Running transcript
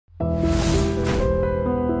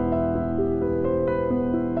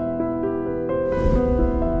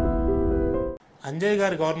అంజయ్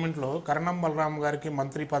గారి గవర్నమెంట్లో కరణం బలరాం గారికి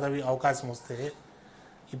మంత్రి పదవి అవకాశం వస్తే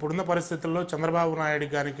ఇప్పుడున్న పరిస్థితుల్లో చంద్రబాబు నాయుడు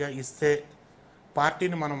గారికి ఇస్తే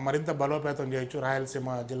పార్టీని మనం మరింత బలోపేతం చేయొచ్చు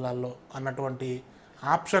రాయలసీమ జిల్లాల్లో అన్నటువంటి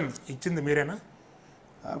ఆప్షన్ ఇచ్చింది మీరేనా?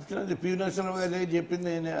 ఆప్షన్ అది పివి నరసింహరావు గారు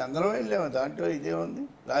చెప్పింది అందరం వెళ్ళాము, దాంట్లో ఇదే ఉంది.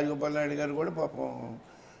 రాజగోపాల్ నాయుడు గారు కూడా పాపం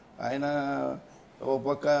ఆయన ఓ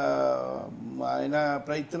పక్క ఆయన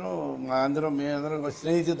ప్రయత్నం, మేమందరం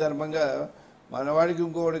స్నేహితు ధర్మంగా మనవాడికి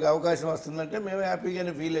ఇంకోటికి అవకాశం వస్తుందంటే మేము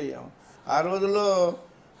హ్యాపీగానే ఫీల్ అయ్యాము. ఆ రోజుల్లో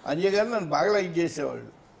అంజయ్ గారు నన్ను బాగా లైక్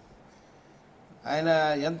చేసేవాళ్ళు. ఆయన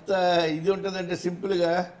ఎంత ఇది ఉంటుందంటే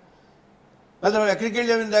సింపుల్గా మనం ఎక్కడికి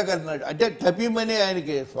వెళ్ళాము ఇందాక అన్నాడు అంటే టపీమని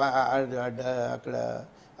ఆయనకి అక్కడ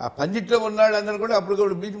ఆ పందిట్లో ఉన్నాడు అందరూ కూడా అప్పుడు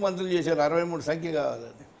కూడా బీచ్ మంత్రులు చేశారు 63 సంఖ్య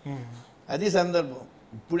కావాలని. అది సందర్భం.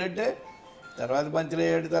 ఇప్పుడంటే తర్వాత మంత్రి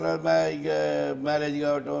అయ్యాడు, తర్వాత ఇక మ్యారేజ్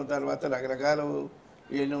కావటం, తర్వాత రకరకాల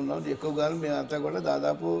ఇవన్నీ ఉన్నాం. ఎక్కువ కాలం మేమంతా కూడా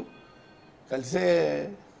దాదాపు కలిసే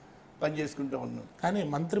పని చేసుకుంటూ ఉన్నాం. కానీ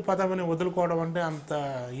మంత్రి పదవిని వదులుకోవడం అంటే అంత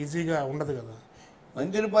ఈజీగా ఉండదు కదా.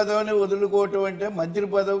 మంత్రి పదవిని వదులుకోవటం అంటే మంత్రి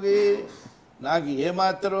పదవికి నాకు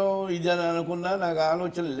ఏమాత్రం ఇది అని అనుకున్నా నాకు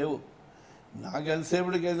ఆలోచనలు లేవు. నాకు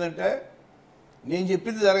ఎంతసేపటికి ఏంటంటే నేను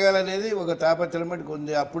చెప్పింది జరగాలనేది ఒక తాపత్రయం మటుకు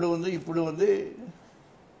ఉంది. అప్పుడు ఉంది, ఇప్పుడు ఉంది.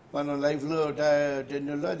 మన లైఫ్లో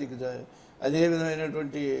టెన్యూర్లో అది అదే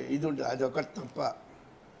విధమైనటువంటి ఇది ఉంటుంది. అది ఒకటి తప్ప.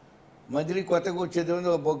 మంత్రి కొత్తగా వచ్చేది ఉంది,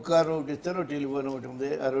 ఒక బొగ్గ కారు ఒకటి ఇస్తారు, ఒక టెలిఫోన్ ఒకటి ఉంది.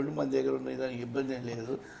 ఆ రెండు మన దగ్గర ఉన్నాయి, దానికి ఇబ్బంది ఏం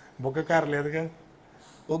లేదు. బొగ్గ కారు లేదుగా.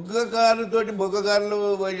 బొగ్గ కారుతోటి బొగ్గ కార్లు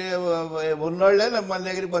ఉన్నోళ్ళే మన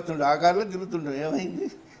దగ్గరికి వస్తుండే, ఆ కార్లో తిరుగుతుండే. ఏమైంది?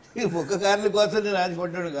 బొగ్గ కార్ల కోసం నేను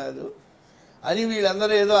ఆశపడ్డాడు కాదు అని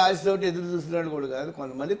వీళ్ళందరూ ఏదో ఆశతోటి ఎదురు చూస్తున్నాడు కూడా కాదు.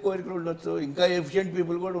 కొంతమంది కోరికలు ఉండొచ్చు, ఇంకా ఎఫిషియెంట్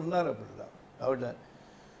పీపుల్ కూడా ఉన్నారు అప్పుడు. అవునా,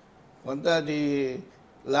 కొంత అది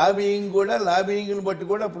లాబియింగ్ని బట్టి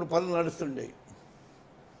కూడా అప్పుడు పనులు నడుస్తుండేవి.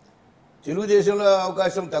 తెలుగుదేశంలో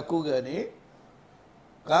అవకాశం తక్కువ, కానీ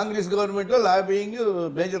కాంగ్రెస్ గవర్నమెంట్లో లాబియింగ్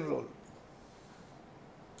మేజర్ రోల్.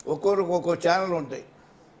 ఒక్కొక్కరికి ఒక్కో ఛానల్ ఉంటాయి.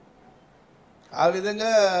 ఆ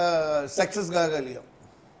విధంగా సక్సెస్ కాగలిగాం.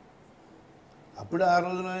 అప్పుడు ఆ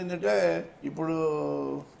రోజున ఏంటంటే ఇప్పుడు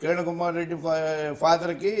కిరణ్ కుమార్ రెడ్డి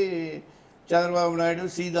ఫాదర్కి చంద్రబాబు నాయుడు,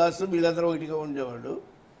 శ్రీదాసు వీళ్ళందరూ ఒకటిగా ఉండేవాడు.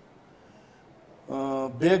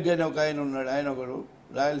 బేగ్ అని ఒక ఆయన ఉన్నాడు, ఆయన ఒకడు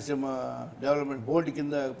రాయలసీమ డెవలప్మెంట్ బోర్డు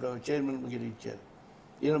కింద ఇప్పుడు చైర్మన్ గిరి ఇచ్చారు.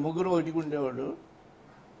 ఈయన ముగ్గురు ఒకటికి ఉండేవాడు.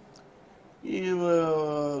 ఈ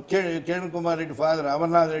కిరణ్ కుమార్ రెడ్డి ఫాదర్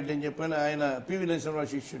అమర్నాథ్ రెడ్డి అని చెప్పిన ఆయన పివి నరసింహరావు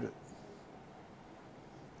శిష్యుడు.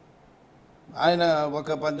 ఆయన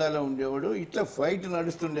ఒక పందాలో ఉండేవాడు. ఇట్లా ఫైట్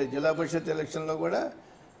నడుస్తుండే. జిల్లా పరిషత్ ఎలక్షన్లో కూడా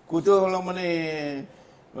కుతూహలం అని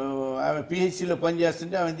ఆమె పిహెచ్సిలో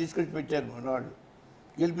పనిచేస్తుంటే ఆమెను తీసుకొచ్చి పెట్టారు, మనవాళ్ళు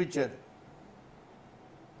గెలిపించారు.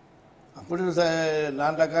 అప్పుడు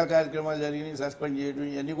నాలుగు రకాల కార్యక్రమాలు జరిగినాయి, సస్పెండ్ చేయడం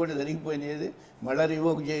ఇవన్నీ కూడా జరిగిపోయినాయి. మళ్ళీ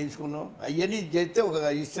రివోక్ చేయించుకున్నాం. అవన్నీ చేస్తే ఒక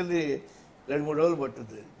హిస్టరీ 2-3 రోజులు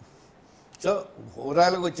పట్టుతుంది. సో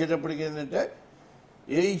ఓవరాల్గా వచ్చేటప్పటికి ఏంటంటే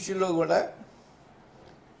ఏ ఇష్యూలో కూడా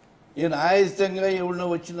నేను ఆయాస్తంగా ఎవరినో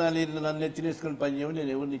వచ్చి నన్ను ఎత్తినేసుకొని పని చేయమని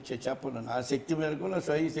నేను ఎవరిని చెప్పను. నా శక్తి మేరకు, నా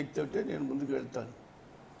స్వయ శక్తి ఉంటే నేను ముందుకు వెళ్తాను.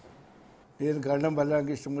 నేను కరణం బలరాం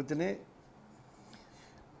కృష్ణ మూర్తిని.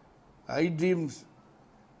 iDreams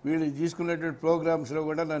వీళ్ళు తీసుకున్నటువంటి ప్రోగ్రామ్స్లో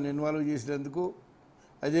కూడా నన్ను ఇన్వాల్వ్ చేసినందుకు,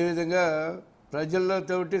 అదేవిధంగా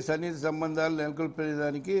ప్రజలతోటి సన్నిహిత సంబంధాలు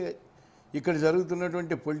నెలకొల్పేదానికి ఇక్కడ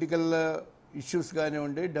జరుగుతున్నటువంటి పొలిటికల్ ఇష్యూస్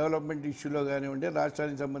కానివ్వండి, డెవలప్మెంట్ ఇష్యూలో కానివ్వండి,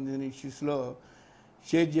 రాష్ట్రానికి సంబంధించిన ఇష్యూస్లో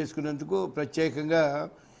షేర్ చేసుకున్నందుకు ప్రత్యేకంగా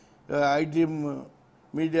iDream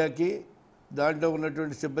మీడియాకి, దాంట్లో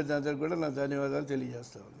ఉన్నటువంటి సిబ్బంది అందరికీ కూడా నా ధన్యవాదాలు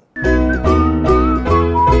తెలియజేస్తా ఉన్నాను.